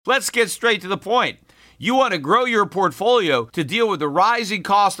Let's get straight to the point. You want to grow your portfolio to deal with the rising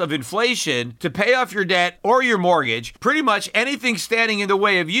cost of inflation, to pay off your debt or your mortgage, pretty much anything standing in the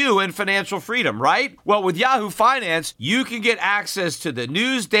way of you and financial freedom, right? Well, with Yahoo Finance, you can get access to the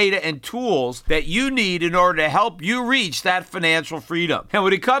news, data, and tools that you need in order to help you reach that financial freedom. And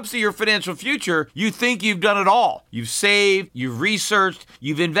when it comes to your financial future, you think you've done it all. You've saved, you've researched,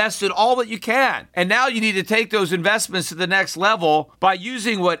 you've invested all that you can. And now you need to take those investments to the next level by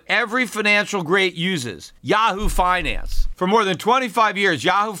using what every financial great uses. Yahoo Finance. For more than 25 years,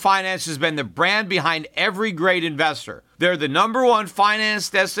 Yahoo Finance has been the brand behind every great investor. They're the #1 finance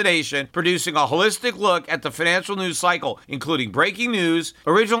destination, producing a holistic look at the financial news cycle, including breaking news,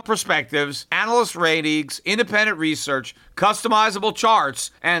 original perspectives, analyst ratings, independent research, customizable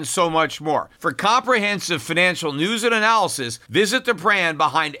charts, and so much more. For comprehensive financial news and analysis, visit the brand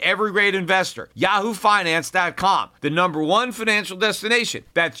behind every great investor, yahoofinance.com, the #1 financial destination.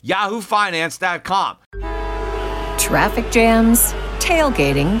 That's yahoofinance.com. Traffic jams,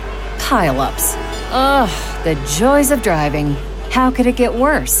 tailgating, pileups. Ugh, the joys of driving. How could it get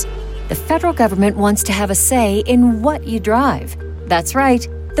worse? The federal government wants to have a say in what you drive. That's right.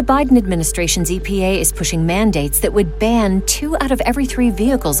 The Biden administration's EPA is pushing mandates that would ban 2 out of every 3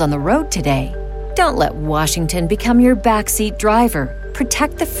 vehicles on the road today. Don't let Washington become your backseat driver.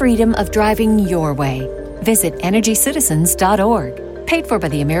 Protect the freedom of driving your way. Visit EnergyCitizens.org. Paid for by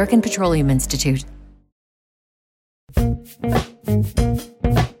the American Petroleum Institute.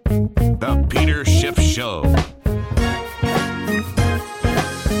 The Peter Schiff Show.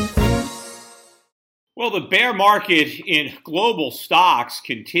 Well, the bear market in global stocks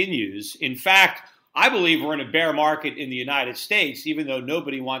continues. In fact, I believe we're in a bear market in the United States, even though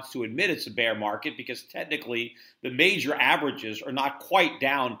nobody wants to admit it's a bear market, because technically the major averages are not quite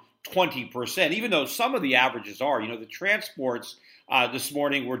down 20%, even though some of the averages are. You know, the transports this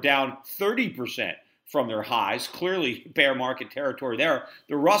morning were down 30% from their highs. Clearly bear market territory there.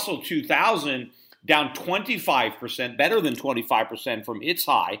 The Russell 2000 down 25%, better than 25% from its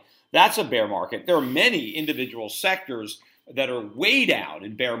high. That's a bear market. There are many individual sectors that are way down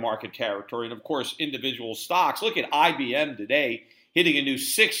in bear market territory. And of course, individual stocks. Look at IBM today hitting a new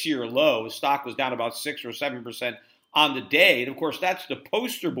 6-year low. The stock was down about 6 or 7% on the day. And of course, that's the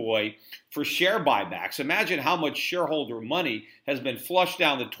poster boy for share buybacks. Imagine how much shareholder money has been flushed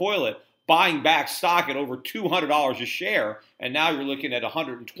down the toilet buying back stock at over $200 a share, and now you're looking at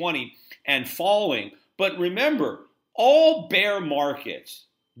 $120 and falling. But remember, all bear markets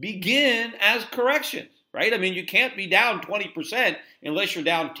begin as corrections, right? I mean, you can't be down 20% unless you're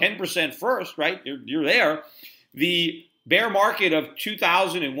down 10% first, right? You're there. The bear market of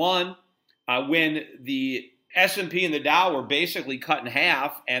 2001, when the S&P and the Dow were basically cut in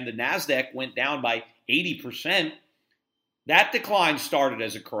half and the NASDAQ went down by 80%, that decline started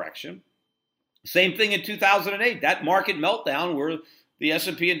as a correction. Same thing in 2008, that market meltdown where the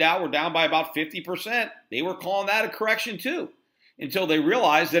S&P and Dow were down by about 50%. They were calling that a correction too, until they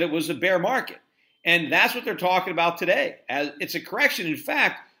realized that it was a bear market. And that's what they're talking about today. As it's a correction. In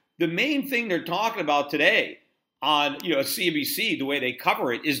fact, the main thing they're talking about today on CNBC, the way they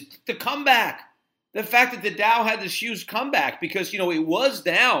cover it, is the comeback. The fact that the Dow had this huge comeback because, it was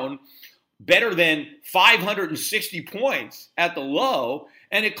down better than 560 points at the low,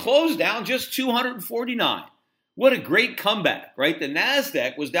 and it closed down just 249. What a great comeback, right? The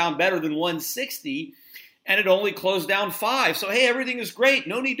NASDAQ was down better than 160, and it only closed down 5. So, hey, everything is great.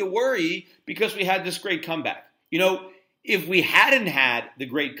 No need to worry because we had this great comeback. If we hadn't had the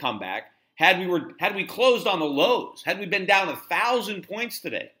great comeback, had we closed on the lows, had we been down 1,000 points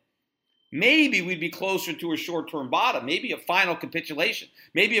today, maybe we'd be closer to a short-term bottom, maybe a final capitulation.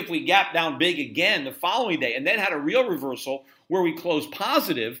 Maybe if we gapped down big again the following day and then had a real reversal where we closed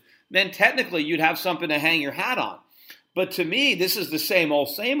positive, then technically you'd have something to hang your hat on. But to me, this is the same old,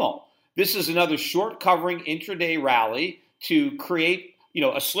 same old. This is another short covering intraday rally to create,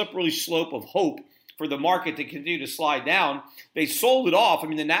 a slippery slope of hope for the market to continue to slide down. They sold it off. I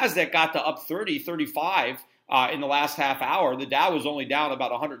mean, the NASDAQ got to up 30, 35 in the last half hour. The Dow was only down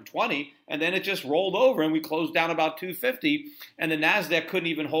about 120, and then it just rolled over, and we closed down about 250, and the NASDAQ couldn't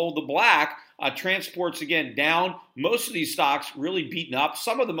even hold the black. Transports, again, down. Most of these stocks really beaten up.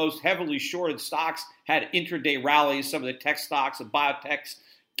 Some of the most heavily shorted stocks had intraday rallies, some of the tech stocks and biotechs.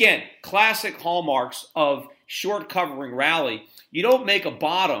 Again, classic hallmarks of short covering rally. You don't make a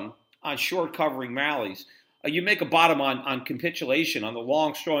bottom on short covering rallies. You make a bottom on capitulation, on the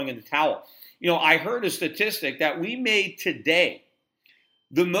long throwing in the towel. I heard a statistic that we made today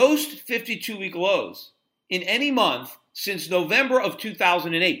the most 52-week lows in any month since November of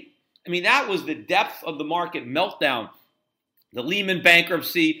 2008. I mean, that was the depth of the market meltdown The Lehman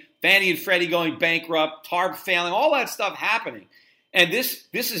bankruptcy, Fannie and Freddie going bankrupt, TARP failing, all that stuff happening. And this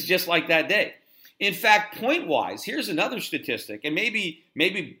is just like that day. In fact, point-wise, here's another statistic, and maybe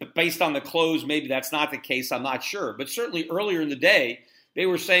based on the close, maybe that's not the case, I'm not sure. But certainly earlier in the day, they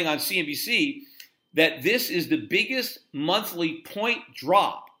were saying on CNBC that this is the biggest monthly point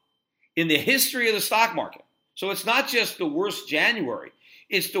drop in the history of the stock market. So it's not just the worst January,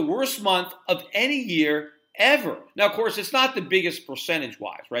 it's the worst month of any year ever. Now, of course, it's not the biggest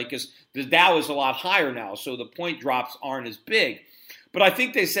percentage-wise, right? Because the Dow is a lot higher now, so the point drops aren't as big. But I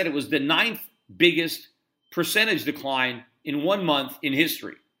think they said it was the ninth biggest percentage decline in 1 month in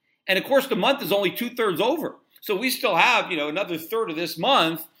history. And of course, the month is only 2/3 over. So we still have, another third of this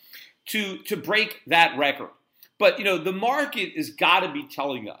month to break that record. But, the market has got to be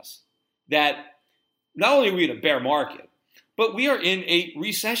telling us that not only are we in a bear market, but we are in a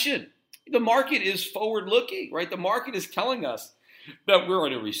recession. The market is forward-looking, right? The market is telling us that we're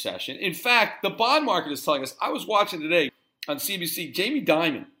in a recession. In fact, the bond market is telling us. I was watching today on CBC, Jamie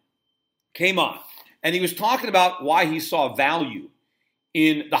Dimon came on, and he was talking about why he saw value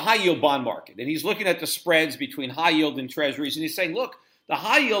in the high-yield bond market. And he's looking at the spreads between high-yield and treasuries, and he's saying, look, the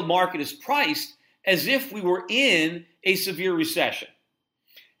high-yield market is priced as if we were in a severe recession.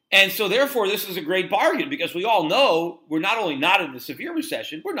 And so, therefore, this is a great bargain because we all know we're not only not in a severe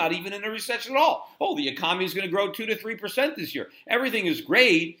recession, we're not even in a recession at all. Oh, the economy is going to grow 2 to 3% this year. Everything is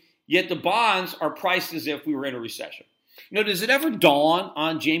great, yet the bonds are priced as if we were in a recession. Does it ever dawn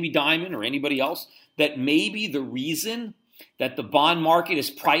on Jamie Dimon or anybody else that maybe the reason that the bond market is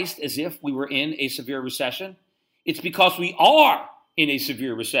priced as if we were in a severe recession, it's because we are in a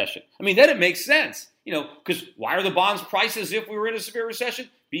severe recession? I mean, then it makes sense, because why are the bonds priced as if we were in a severe recession?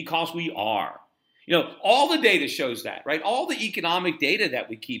 Because we are. All the data shows that, right? All the economic data that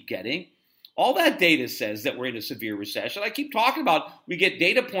we keep getting, all that data says that we're in a severe recession. I keep talking about we get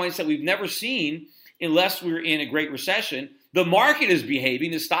data points that we've never seen unless we're in a great recession. The market is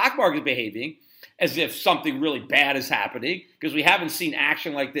behaving, the stock market is behaving as if something really bad is happening because we haven't seen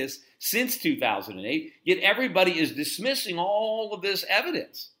action like this since 2008. Yet everybody is dismissing all of this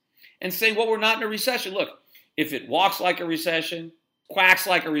evidence and saying, well, we're not in a recession. Look, if it walks like a recession, quacks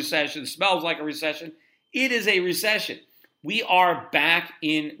like a recession, smells like a recession, it is a recession. We are back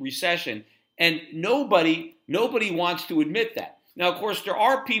in recession, and nobody wants to admit that. Now, of course, there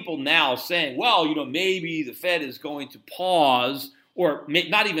are people now saying, well, maybe the Fed is going to pause, or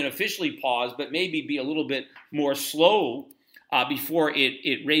not even officially pause, but maybe be a little bit more slow before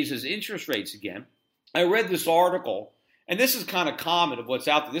it raises interest rates again. I read this article, and this is kind of common of what's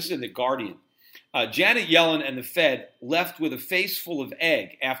out there. This is in The Guardian. Janet Yellen and the Fed left with a face full of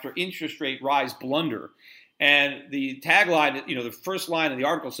egg after interest rate rise blunder. And the tagline, the first line of the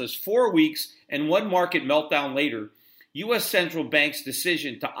article says, 4 weeks and one market meltdown later, U.S. central bank's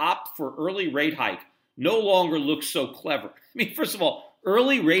decision to opt for early rate hike no longer looks so clever. I mean, first of all,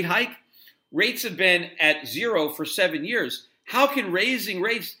 early rate hike? Rates have been at zero for 7 years. How can raising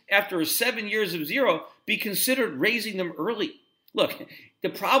rates after 7 years of zero be considered raising them early? Look, the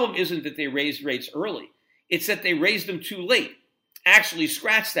problem isn't that they raised rates early. It's that they raised them too late. Actually,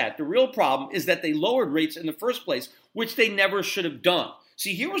 scratch that. The real problem is that they lowered rates in the first place, which they never should have done.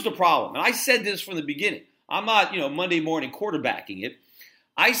 See, here was the problem. And I said this from the beginning. I'm not, Monday morning quarterbacking it.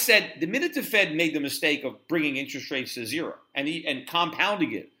 I said the minute the Fed made the mistake of bringing interest rates to zero and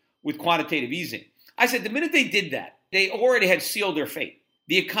compounding it with quantitative easing, I said the minute they did that, they already had sealed their fate.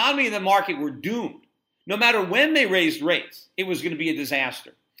 The economy and the market were doomed. No matter when they raised rates, it was going to be a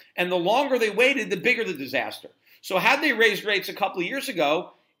disaster. And the longer they waited, the bigger the disaster. So had they raised rates a couple of years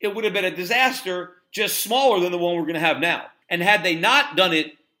ago, it would have been a disaster just smaller than the one we're going to have now. And had they not done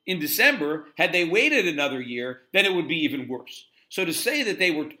it in December, had they waited another year, then it would be even worse. So to say that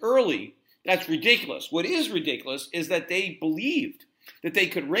they were early, that's ridiculous. What is ridiculous is that they believed that they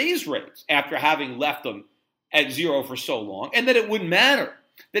could raise rates after having left them at zero for so long, and that it wouldn't matter,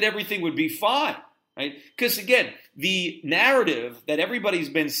 that everything would be fine. Right? Because again, the narrative that everybody's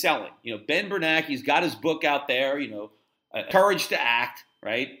been selling, Ben Bernanke's got his book out there, Courage to Act,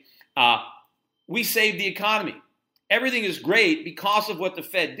 right? We saved the economy. Everything is great because of what the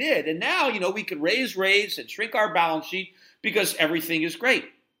Fed did. And now, we could raise rates and shrink our balance sheet because everything is great.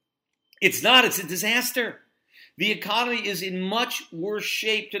 It's not, it's a disaster. The economy is in much worse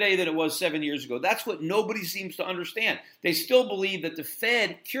shape today than it was 7 years ago. That's what nobody seems to understand. They still believe that the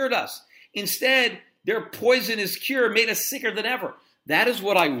Fed cured us. Instead, their poisonous cure made us sicker than ever. That is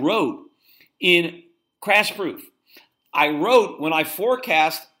what I wrote in Crash Proof. I wrote when I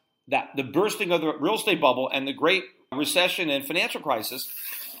forecast that the bursting of the real estate bubble and the Great Recession and financial crisis,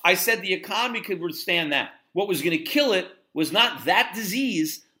 I said the economy could withstand that. What was going to kill it was not that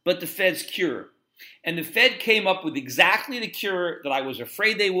disease, but the Fed's cure. And the Fed came up with exactly the cure that I was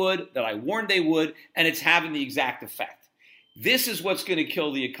afraid they would, that I warned they would, and it's having the exact effect. This is what's going to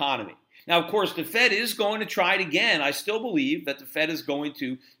kill the economy. Now, of course, the Fed is going to try it again. I still believe that the Fed is going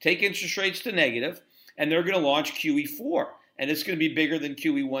to take interest rates to negative, and they're going to launch QE4. And it's going to be bigger than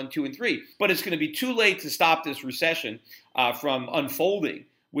QE 1, 2, and 3. But it's going to be too late to stop this recession from unfolding,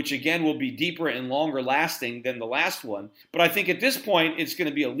 which again will be deeper and longer lasting than the last one. But I think at this point, it's going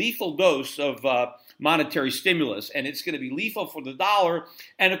to be a lethal dose of monetary stimulus, and it's going to be lethal for the dollar.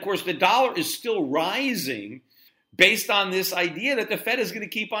 And of course, the dollar is still rising based on this idea that the Fed is going to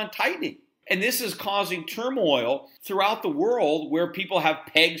keep on tightening. And this is causing turmoil throughout the world where people have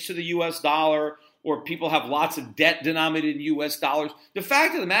pegs to the U.S. dollar or people have lots of debt denominated in U.S. dollars. The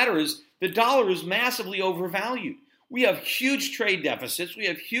fact of the matter is the dollar is massively overvalued. We have huge trade deficits. We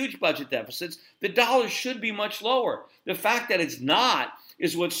have huge budget deficits. The dollar should be much lower. The fact that it's not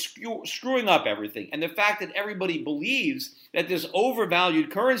is what's screwing up everything. And the fact that everybody believes that this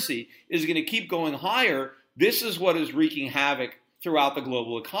overvalued currency is going to keep going higher, this is what is wreaking havoc throughout the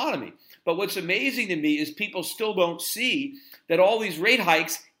global economy. But what's amazing to me is people still don't see that all these rate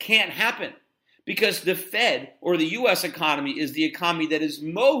hikes can't happen because the Fed or the U.S. economy is the economy that is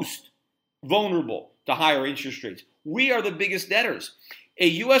most vulnerable to higher interest rates. We are the biggest debtors. A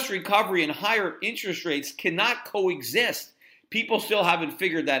U.S. recovery and higher interest rates cannot coexist. People still haven't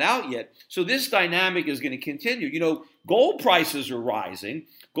figured that out yet. So this dynamic is going to continue. You know, gold prices are rising.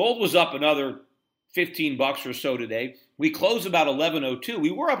 Gold was up another $15 or so today. We closed about 11.02.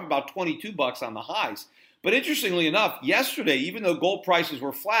 We were up about $22 on the highs. But interestingly enough, yesterday, even though gold prices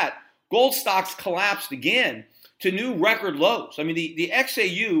were flat, gold stocks collapsed again to new record lows. I mean, the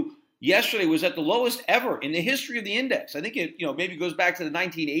XAU yesterday was at the lowest ever in the history of the index. I think it maybe goes back to the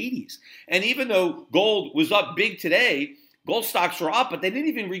 1980s. And even though gold was up big today, gold stocks were up, but they didn't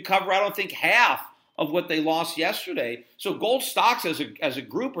even recover, I don't think, half of what they lost yesterday. So gold stocks as a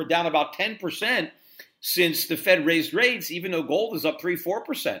group are down about 10% since the Fed raised rates, even though gold is up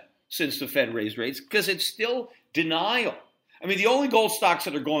 3-4% since the Fed raised rates, because it's still denial. I mean, the only gold stocks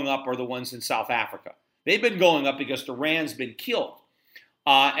that are going up are the ones in South Africa. They've been going up because the rand's been killed.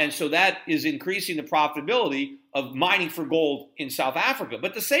 And so that is increasing the profitability of mining for gold in South Africa.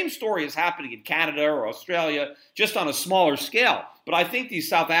 But the same story is happening in Canada or Australia, just on a smaller scale. But I think these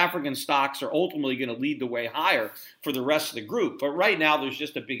South African stocks are ultimately going to lead the way higher for the rest of the group. But right now, there's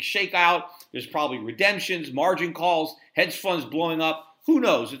just a big shakeout. There's probably redemptions, margin calls, hedge funds blowing up. Who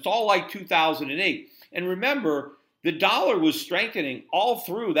knows? It's all like 2008. And remember, the dollar was strengthening all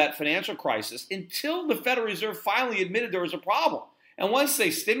through that financial crisis until the Federal Reserve finally admitted there was a problem. And once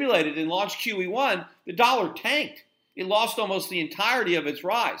they stimulated and launched QE1, the dollar tanked. It lost almost the entirety of its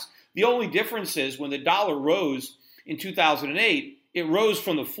rise. The only difference is when the dollar rose in 2008, it rose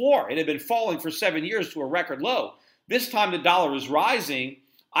from the floor. It had been falling for 7 years to a record low. This time the dollar is rising,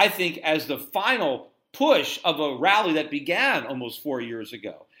 I think, as the final push of a rally that began almost 4 years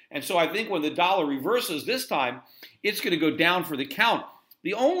ago. And so I think when the dollar reverses this time, it's going to go down for the count.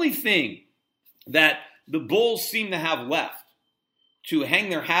 The only thing that the bulls seem to have left to hang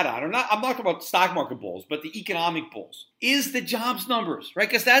their hat on, I'm not talking about stock market bulls, but the economic bulls, is the jobs numbers, right?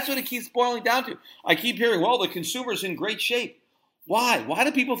 Because that's what it keeps boiling down to. I keep hearing, well, the consumer's in great shape. Why? Why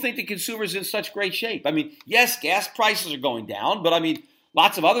do people think the consumer's in such great shape? I mean, yes, gas prices are going down, but I mean,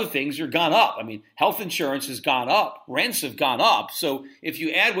 lots of other things are gone up. I mean, health insurance has gone up. Rents have gone up. So if you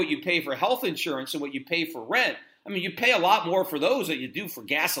add what you pay for health insurance and what you pay for rent, I mean, you pay a lot more for those than you do for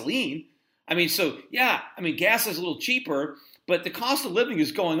gasoline. I mean, so yeah, I mean, gas is a little cheaper, but the cost of living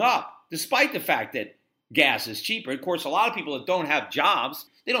is going up, despite the fact that gas is cheaper. Of course, a lot of people that don't have jobs,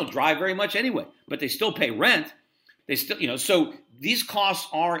 they don't drive very much anyway, but they still pay rent. They still, so these costs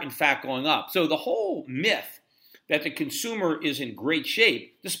are in fact going up. So the whole myth that the consumer is in great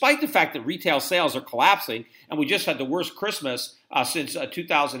shape, despite the fact that retail sales are collapsing, and we just had the worst Christmas since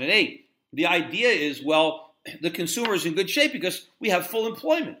 2008. The idea is, well, the consumer is in good shape because we have full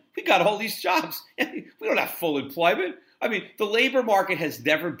employment. We got all these jobs. We don't have full employment. I mean, the labor market has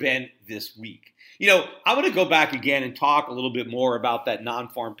never been this weak. I want to go back again and talk a little bit more about that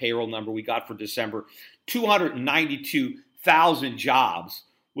non-farm payroll number we got for December. 292,000 jobs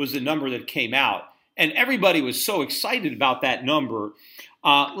was the number that came out. And everybody was so excited about that number.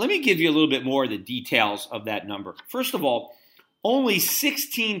 Let me give you a little bit more of the details of that number. First of all, only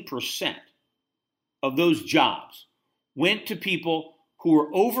 16% of those jobs went to people who were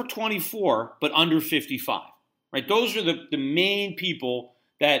over 24 but under 55. Right? Those are the main people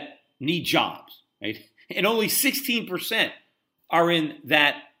that need jobs. Right? And only 16% are in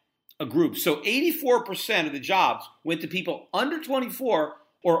that a group. So 84% of the jobs went to people under 24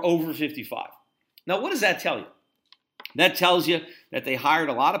 or over 55. Now, what does that tell you? That tells you that they hired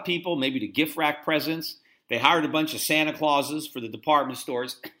a lot of people, maybe to gift wrap presents. They hired a bunch of Santa Clauses for the department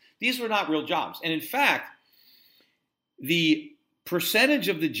stores. These were not real jobs. And in fact, the percentage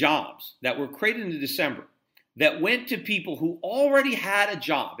of the jobs that were created in December that went to people who already had a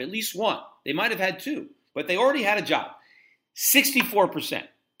job, at least one, they might have had two, but they already had a job, 64%.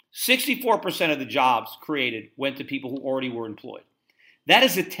 64% of the jobs created went to people who already were employed. That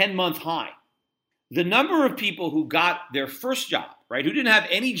is a 10-month high. The number of people who got their first job, right, who didn't have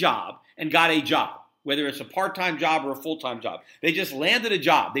any job and got a job, whether it's a part-time job or a full-time job, they just landed a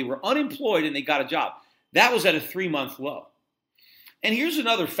job. They were unemployed and they got a job. That was at a 3-month low. And here's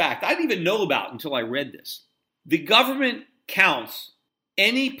another fact I didn't even know about until I read this. The government counts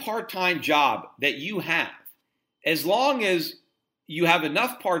any part-time job that you have as long as you have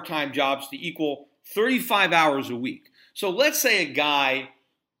enough part-time jobs to equal 35 hours a week. So let's say a guy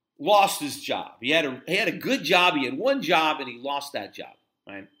lost his job. He had a good job. He had one job and he lost that job,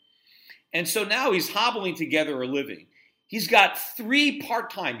 right? And so now he's hobbling together a living. He's got 3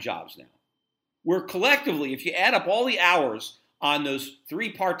 part-time jobs now, where collectively, if you add up all the hours on those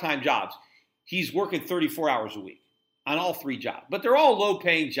 3 part-time jobs, he's working 34 hours a week on all 3 jobs. But they're all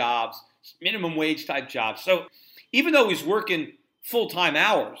low-paying jobs, minimum wage type jobs. So even though he's working full-time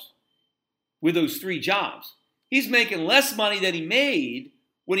hours with those 3 jobs, he's making less money than he made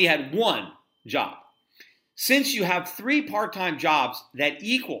when he had one job. Since you have 3 part-time jobs that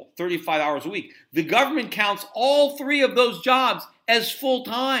equal 35 hours a week, the government counts all 3 of those jobs as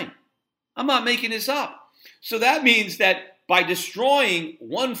full-time. I'm not making this up. So that means that by destroying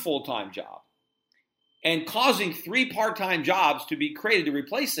one full-time job and causing 3 part-time jobs to be created to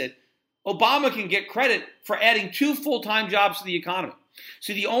replace it, Obama can get credit for adding 2 full-time jobs to the economy.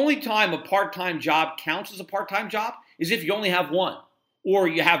 So the only time a part-time job counts as a part-time job is if you only have one, or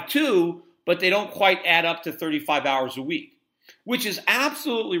you have 2, but they don't quite add up to 35 hours a week, which is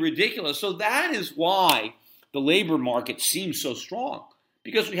absolutely ridiculous. So that is why the labor market seems so strong,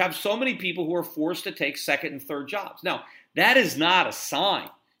 because we have so many people who are forced to take second and third jobs. Now, that is not a sign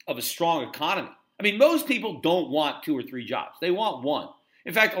of a strong economy. I mean, most people don't want 2 or 3 jobs. They want one.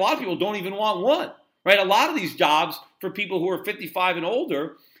 In fact, a lot of people don't even want one, right? A lot of these jobs for people who are 55 and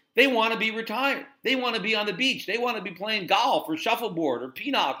older, they want to be retired. They want to be on the beach. They want to be playing golf or shuffleboard or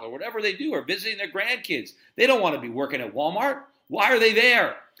pinochle or whatever they do, or visiting their grandkids. They don't want to be working at Walmart. Why are they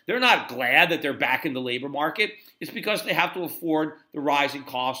there? They're not glad that they're back in the labor market. It's because they have to afford the rising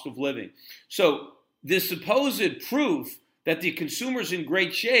cost of living. So this supposed proof that the consumer's in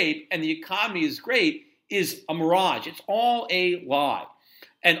great shape and the economy is great is a mirage. It's all a lie.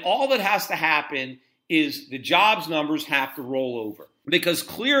 And all that has to happen is the jobs numbers have to roll over. Because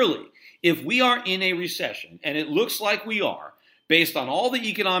clearly, if we are in a recession, and it looks like we are, based on all the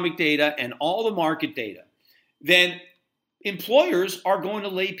economic data and all the market data, then employers are going to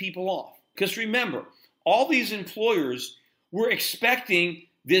lay people off. Because remember, all these employers were expecting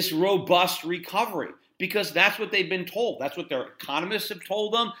this robust recovery because that's what they've been told. That's what their economists have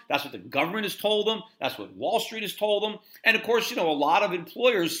told them. That's what the government has told them. That's what Wall Street has told them. And of course, a lot of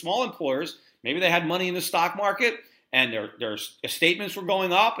employers, small employers, maybe they had money in the stock market and their statements were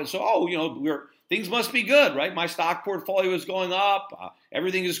going up. And so, things must be good, right? My stock portfolio is going up.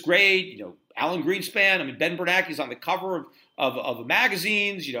 Everything is great. Alan Greenspan, Ben Bernanke's on the cover of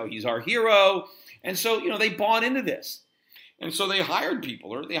magazines. He's our hero. And so, they bought into this. And so they hired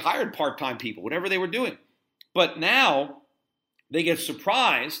people, or they hired part-time people, whatever they were doing. But now they get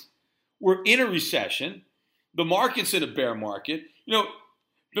surprised. We're in a recession. The market's in a bear market.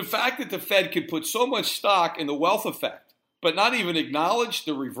 The fact that the Fed could put so much stock in the wealth effect, but not even acknowledge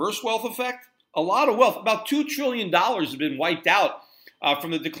the reverse wealth effect, a lot of wealth, about $2 trillion has been wiped out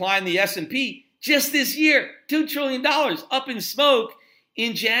from the decline in the S&P just this year. $2 trillion up in smoke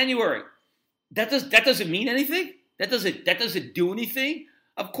in January. That doesn't mean anything? That doesn't do anything?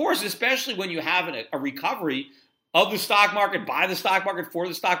 Of course, especially when you have a recovery of the stock market, by the stock market, for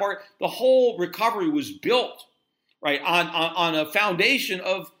the stock market. The whole recovery was built, right, on a foundation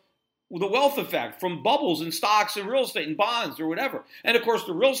of the wealth effect from bubbles in stocks and real estate and bonds or whatever. And of course,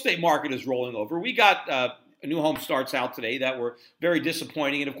 the real estate market is rolling over. We got new home starts out today that were very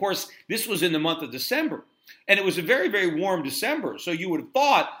disappointing. And of course, this was in the month of December. And it was a very, very warm December. So you would have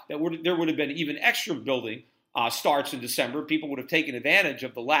thought that there would have been even extra building starts in December. People would have taken advantage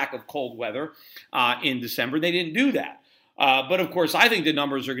of the lack of cold weather in December. They didn't do that. But of course, I think the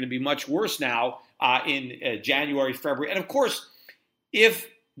numbers are going to be much worse now in January, February. And of course, if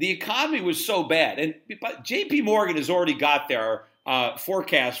the economy was so bad, and JP Morgan has already got their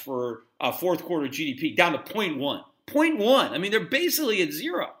forecast for fourth quarter GDP down to 0.1. 0.1. I mean, they're basically at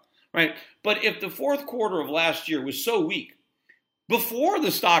zero, right? But if the fourth quarter of last year was so weak before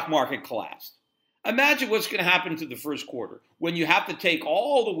the stock market collapsed, imagine what's going to happen to the first quarter when you have to take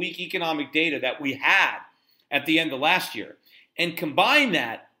all the weak economic data that we had at the end of last year and combine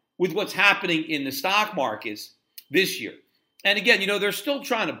that with what's happening in the stock markets this year. And again, they're still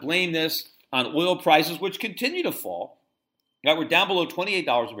trying to blame this on oil prices, which continue to fall. Now, we're down below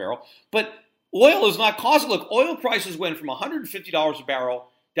 $28 a barrel, but oil is not causing. Look, oil prices went from $150 a barrel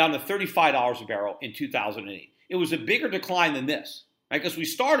down to $35 a barrel in 2008. It was a bigger decline than this, right? Because we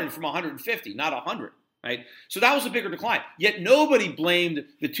started from 150, not 100, right? So that was a bigger decline. Yet nobody blamed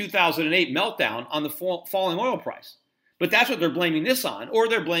the 2008 meltdown on the falling oil price. But that's what they're blaming this on, or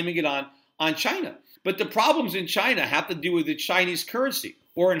they're blaming it on China. But the problems in China have to do with the Chinese currency,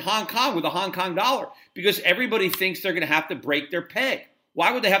 or in Hong Kong with the Hong Kong dollar, because everybody thinks they're going to have to break their peg.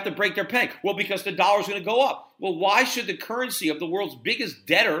 Why would they have to break their peg? Well, because the dollar's going to go up. Well, why should the currency of the world's biggest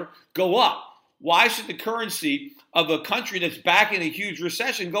debtor go up? Why should the currency of a country that's back in a huge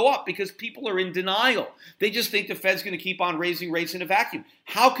recession go up? Because people are in denial. They just think the Fed's going to keep on raising rates in a vacuum.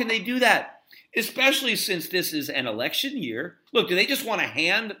 How can they do that? Especially since this is an election year. Look, do they just want to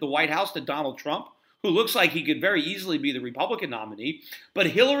hand the White House to Donald Trump, who looks like he could very easily be the Republican nominee? But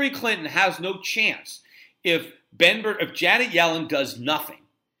Hillary Clinton has no chance if Janet Yellen does nothing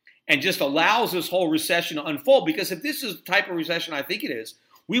and just allows this whole recession to unfold. Because if this is the type of recession I think it is,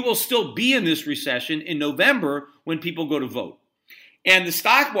 we will still be in this recession in November when people go to vote. And the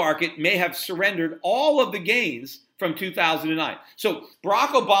stock market may have surrendered all of the gains from 2009. So Barack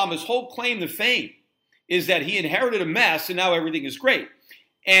Obama's whole claim to fame is that he inherited a mess and now everything is great.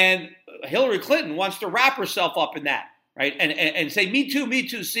 And Hillary Clinton wants to wrap herself up in that, right? And say, me too, me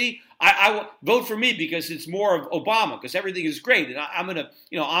too. See, I will vote for me because it's more of Obama, because everything is great. And I'm going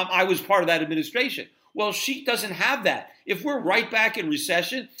to, I was part of that administration. Well, she doesn't have that. If we're right back in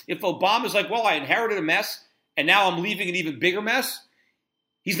recession, if Obama's like, well, I inherited a mess and now I'm leaving an even bigger mess,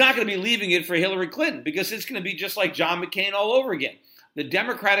 he's not going to be leaving it for Hillary Clinton, because it's going to be just like John McCain all over again. The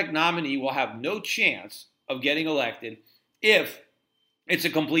Democratic nominee will have no chance of getting elected if it's a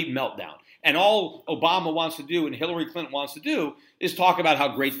complete meltdown. And all Obama wants to do and Hillary Clinton wants to do is talk about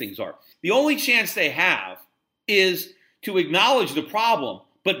how great things are. The only chance they have is to acknowledge the problem,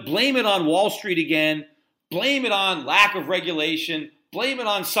 but blame it on Wall Street again, blame it on lack of regulation, blame it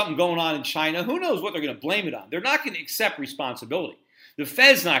on something going on in China. Who knows what they're going to blame it on? They're not going to accept responsibility. The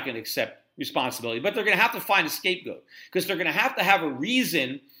Fed's not going to accept responsibility, but they're going to have to find a scapegoat, because they're going to have a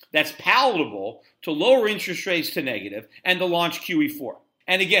reason that's palatable to lower interest rates to negative and to launch QE4.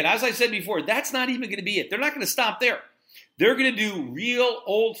 And again, as I said before, that's not even going to be it. They're not going to stop there. They're going to do real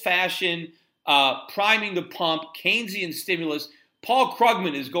old-fashioned priming the pump, Keynesian stimulus. Paul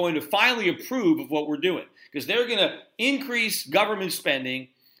Krugman is going to finally approve of what we're doing, because they're going to increase government spending.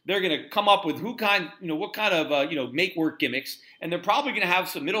 They're going to come up with what kind of make-work gimmicks, and they're probably going to have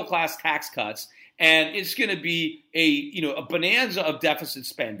some middle-class tax cuts. And it's going to be a bonanza of deficit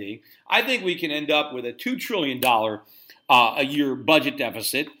spending. I think we can end up with a $2 trillion a year budget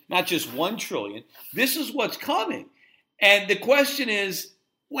deficit, not just $1 trillion. This is what's coming. And the question is,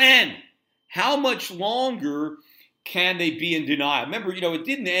 when? How much longer can they be in denial? Remember, it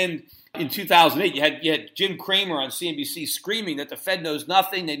didn't end in 2008. You had Jim Cramer on CNBC screaming that the Fed knows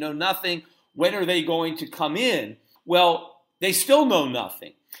nothing. They know nothing. When are they going to come in? Well, they still know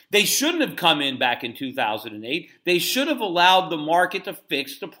nothing. They shouldn't have come in back in 2008. They should have allowed the market to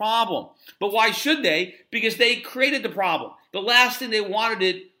fix the problem. But why should they? Because they created the problem. The last thing they wanted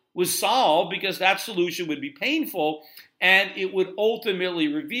it was solved, because that solution would be painful and it would ultimately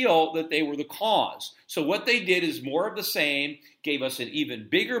reveal that they were the cause. So what they did is more of the same, gave us an even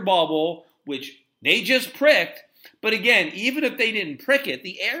bigger bubble, which they just pricked. But again, even if they didn't prick it,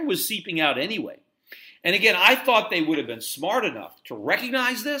 the air was seeping out anyway. And again, I thought they would have been smart enough to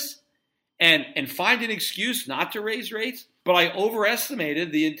recognize this and find an excuse not to raise rates, but I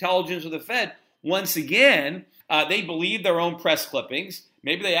overestimated the intelligence of the Fed. Once again, they believed their own press clippings.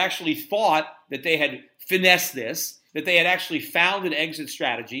 Maybe they actually thought that they had finessed this, that they had actually found an exit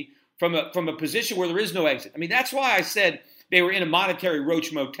strategy from a position where there is no exit. I mean, that's why I said they were in a monetary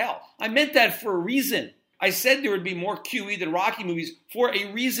roach motel. I meant that for a reason. I said there would be more QE than Rocky movies for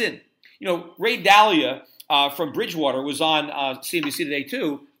a reason. Ray Dalio from Bridgewater was on CNBC Today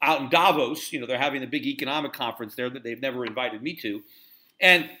too, out in Davos. They're having a big economic conference there that they've never invited me to.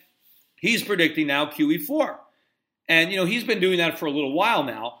 And he's predicting now QE4. And, he's been doing that for a little while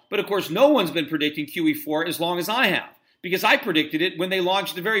now. But, of course, no one's been predicting QE4 as long as I have, because I predicted it when they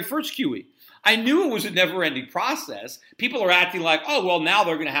launched the very first QE. I knew it was a never-ending process. People are acting like, oh, well, now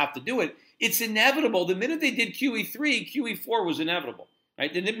they're going to have to do it. It's inevitable. The minute they did QE3, QE4 was inevitable.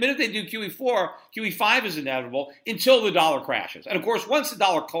 Right? The minute they do QE4, QE5 is inevitable until the dollar crashes. And, of course, once the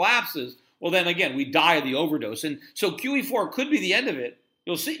dollar collapses, well, then, again, we die of the overdose. And so QE4 could be the end of it.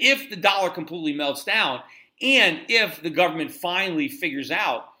 You'll see if the dollar completely melts down and if the government finally figures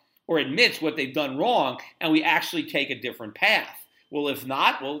out or admits what they've done wrong and we actually take a different path. Well, if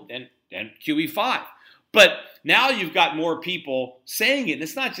not, well, then QE5. But now you've got more people saying it. And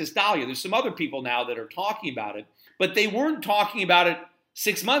it's not just Dahlia. There's some other people now that are talking about it. But they weren't talking about it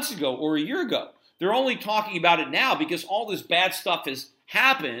 6 months ago or a year ago. They're only talking about it now because all this bad stuff has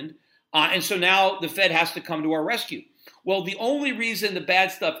happened. And so now the Fed has to come to our rescue. Well, the only reason the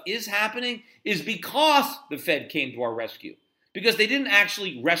bad stuff is happening is because the Fed came to our rescue. Because they didn't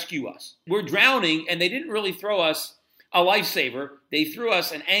actually rescue us. We're drowning, and they didn't really throw us a lifesaver. They threw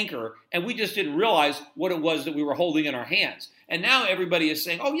us an anchor, and we just didn't realize what it was that we were holding in our hands. And now everybody is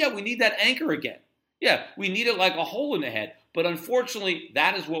saying, oh, yeah, we need that anchor again. Yeah, we need it like a hole in the head. But unfortunately,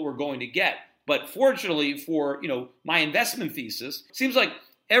 that is what we're going to get. But fortunately for, my investment thesis, it seems like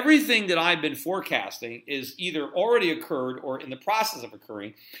everything that I've been forecasting is either already occurred or in the process of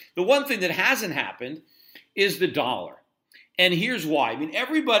occurring. The one thing that hasn't happened is the dollar. And here's why. I mean,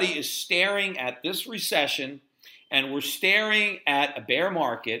 everybody is staring at this recession, and we're staring at a bear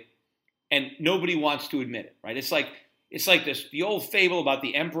market, and nobody wants to admit it, right? It's like the old fable about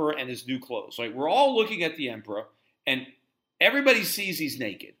the emperor and his new clothes. Right? We're all looking at the emperor, and everybody sees he's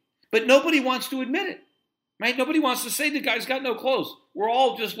naked, but nobody wants to admit it, right? Nobody wants to say the guy's got no clothes. We're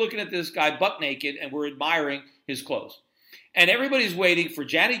all just looking at this guy butt naked, and we're admiring his clothes. And everybody's waiting for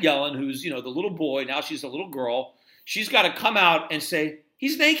Janet Yellen, who's, the little boy, now she's a little girl. She's got to come out and say,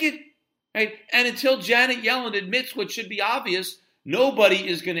 he's naked, right? And until Janet Yellen admits what should be obvious, nobody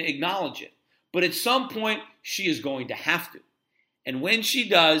is going to acknowledge it. But at some point, she is going to have to. And when she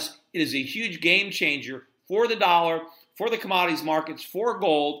does, it is a huge game changer for the dollar, for the commodities markets, for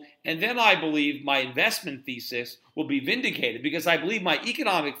gold. And then I believe my investment thesis will be vindicated because I believe my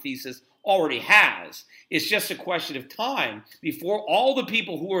economic thesis already has. It's just a question of time before all the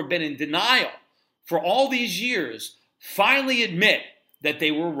people who have been in denial for all these years finally admit that they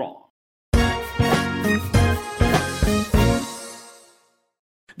were wrong.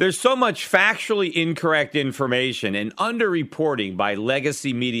 There's so much factually incorrect information and underreporting by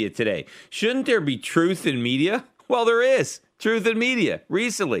legacy media today. Shouldn't there be truth in media? Well, there is. Truth in Media.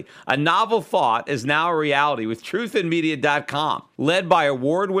 Recently, a novel thought is now a reality with truthinmedia.com. Led by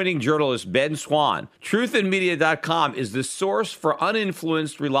award-winning journalist Ben Swan, truthinmedia.com is the source for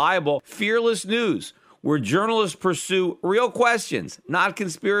uninfluenced, reliable, fearless news, where journalists pursue real questions, not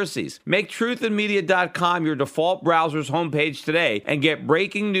conspiracies. Make truthinmedia.com your default browser's homepage today and get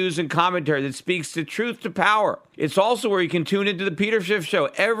breaking news and commentary that speaks the truth to power. It's also where you can tune into the Peter Schiff Show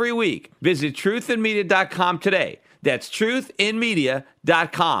every week. Visit truthinmedia.com today. That's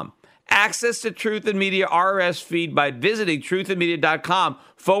truthinmedia.com. Access to Truth in Media RSS feed by visiting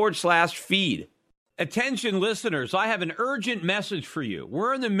truthinmedia.com/feed. Attention listeners, I have an urgent message for you.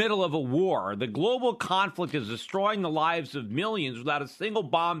 We're in the middle of a war. The global conflict is destroying the lives of millions without a single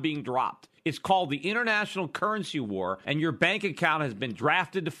bomb being dropped. It's called the International Currency War, and your bank account has been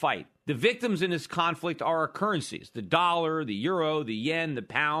drafted to fight. The victims in this conflict are our currencies, the dollar, the euro, the yen, the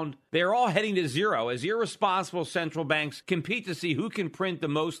pound. They are all heading to zero as irresponsible central banks compete to see who can print the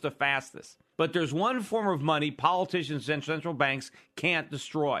most the fastest. But there's one form of money politicians and central banks can't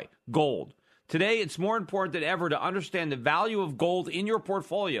destroy: gold. Today, it's more important than ever to understand the value of gold in your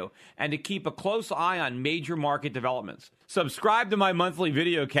portfolio and to keep a close eye on major market developments. Subscribe to my monthly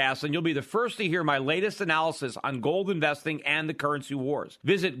videocast and you'll be the first to hear my latest analysis on gold investing and the currency wars.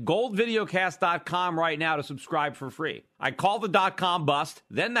 Visit goldvideocast.com right now to subscribe for free. I call the dot-com bust,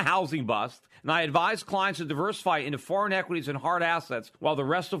 then the housing bust, and I advise clients to diversify into foreign equities and hard assets while the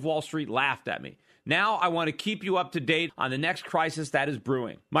rest of Wall Street laughed at me. Now I want to keep you up to date on the next crisis that is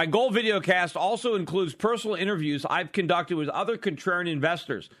brewing. My Gold Videocast also includes personal interviews I've conducted with other contrarian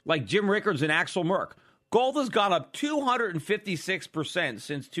investors like Jim Rickards and Axel Merck. Gold has gone up 256%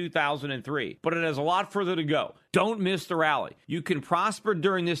 since 2003, but it has a lot further to go. Don't miss the rally. You can prosper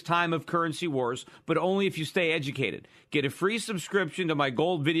during this time of currency wars, but only if you stay educated. Get a free subscription to my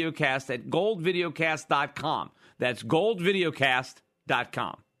Gold Videocast at goldvideocast.com. That's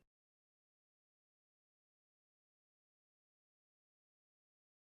goldvideocast.com.